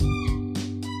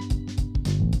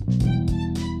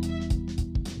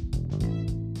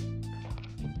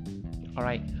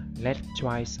Alright, let's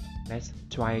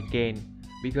try again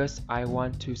because I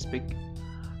want to speak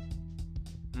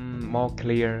more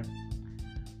clear.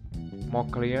 More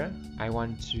clear. I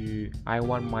want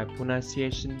my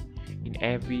pronunciation in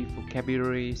every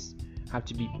vocabulary have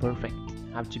to be perfect,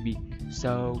 have to be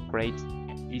so great,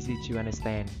 easy to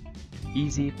understand.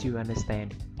 Easy to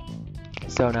understand.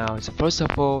 So first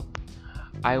of all,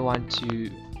 I want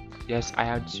to yes, I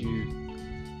have to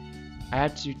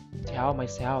tell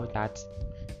myself that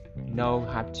don't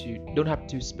have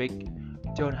to speak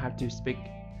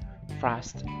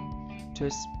fast,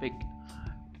 just speak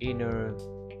in a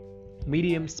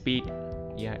medium speed.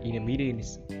 Yeah, in a medium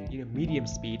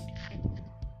speed.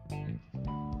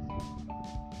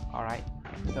 All right,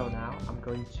 so now I'm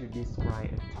going to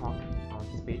describe a talk or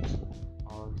speech.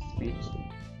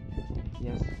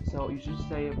 Yes, so you should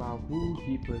say about who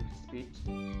gave the speech,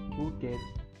 who gave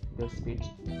the speech,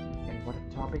 and what the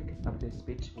topic of the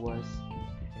speech was,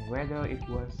 and whether it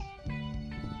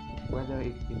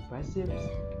impresses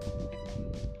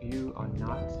you or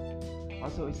not.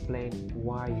 Also explain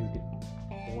why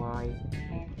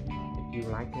you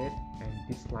like it and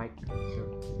dislike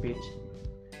the speech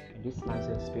and dislike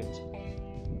the speech.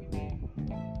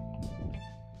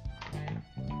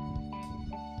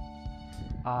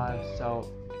 So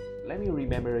let me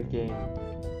remember again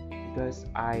because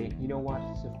you know what?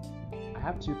 So I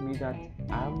have to admit that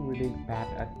I'm really bad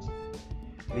at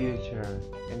literature,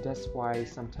 and that's why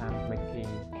sometimes making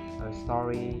a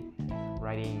story,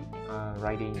 writing a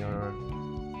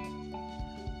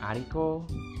article,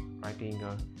 writing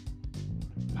a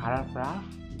paragraph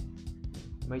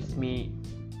makes me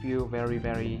feel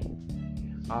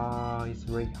it's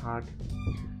very hard,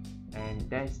 and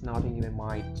there's nothing in my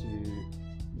mind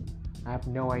I have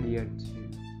no idea to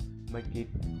make it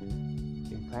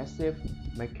impressive,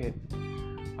 make it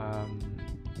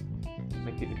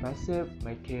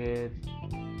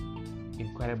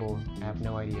incredible. I have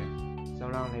no idea. So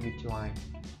now let me try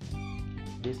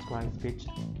describe speech,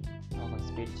 talk a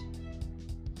speech.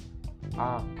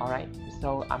 Alright,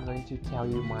 so I'm going to tell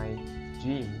you my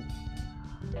dream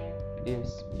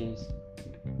is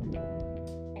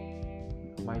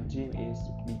my dream is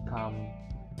become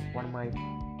one of my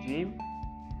dream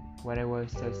when I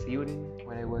was a student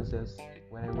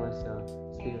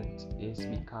is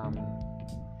become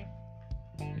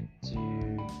to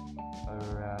a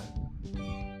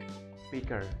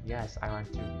speaker. Yes, I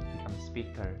want to become a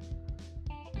speaker.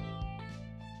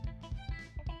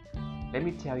 Let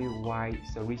me tell you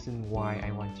the reason why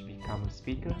I want to become a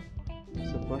speaker.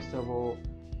 So first of all,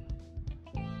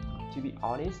 to be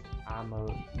honest, I'm an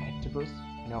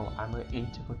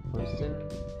introvert person.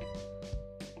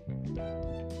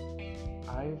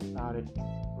 I found it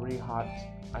really hard.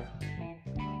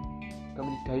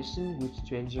 Communication with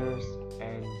strangers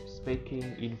and speaking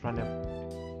in front of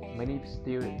many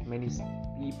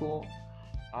people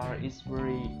is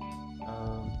very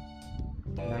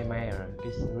nightmare.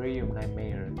 It's really a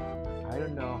nightmare. I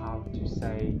don't know how to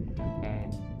say,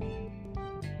 and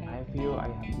I feel I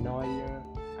have no idea.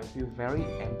 I feel very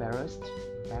embarrassed.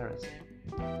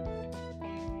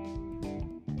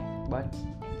 But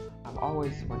I'm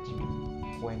always watching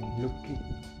when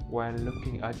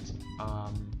looking at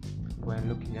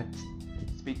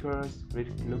speakers,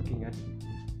 looking at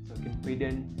so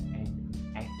confident and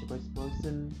active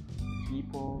person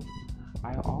people.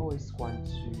 I always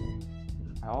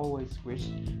wish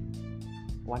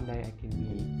one day I can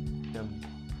be them.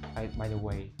 By the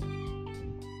way,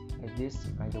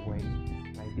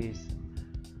 like this.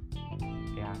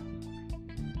 Yeah.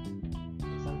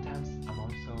 Sometimes I'm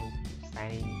also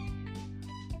standing,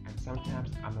 and sometimes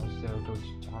I'm also go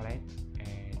to toilet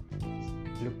and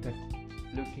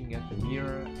looking at the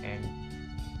mirror and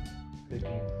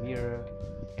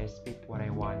speak what I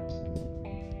want.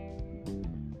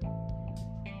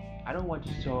 I don't want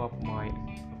to show up my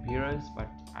appearance, but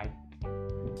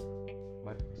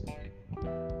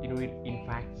in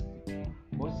fact,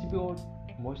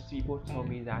 most people told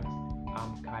me that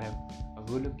I'm kind of a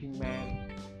good-looking man,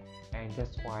 and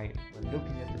that's why when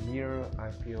looking at the mirror,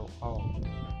 I feel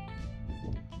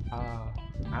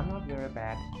I'm not very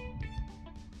bad.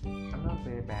 I'm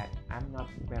not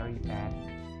very bad.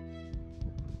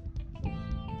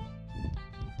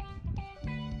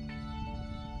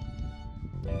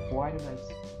 Why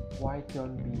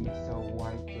don't be so?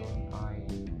 Why don't I?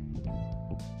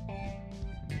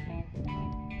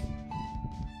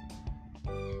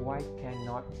 Why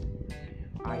cannot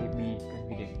I be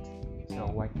confident? So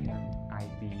why cannot I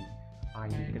be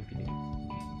confident?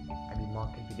 I be more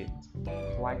confident.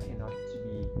 Why cannot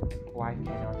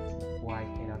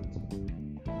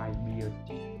I be a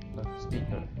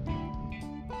speaker?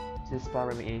 This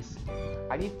problem is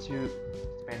I need to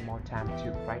spend more time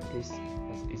to practice.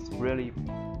 It's really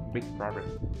big problem.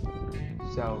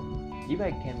 So if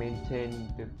I can maintain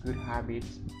the good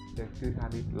habits,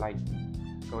 like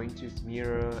going to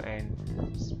mirror and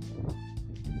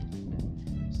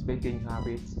speaking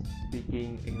habits,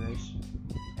 speaking English,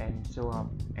 and show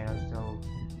up, and also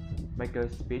make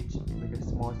a speech, make a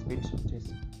small speech,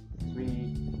 just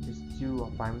 2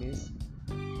 or 5 minutes.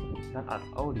 That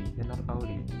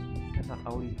not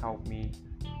only help me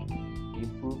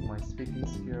improve my speaking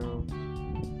skill,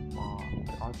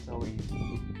 but also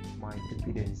improve my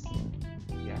confidence.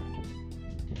 Yeah,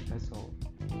 that's all.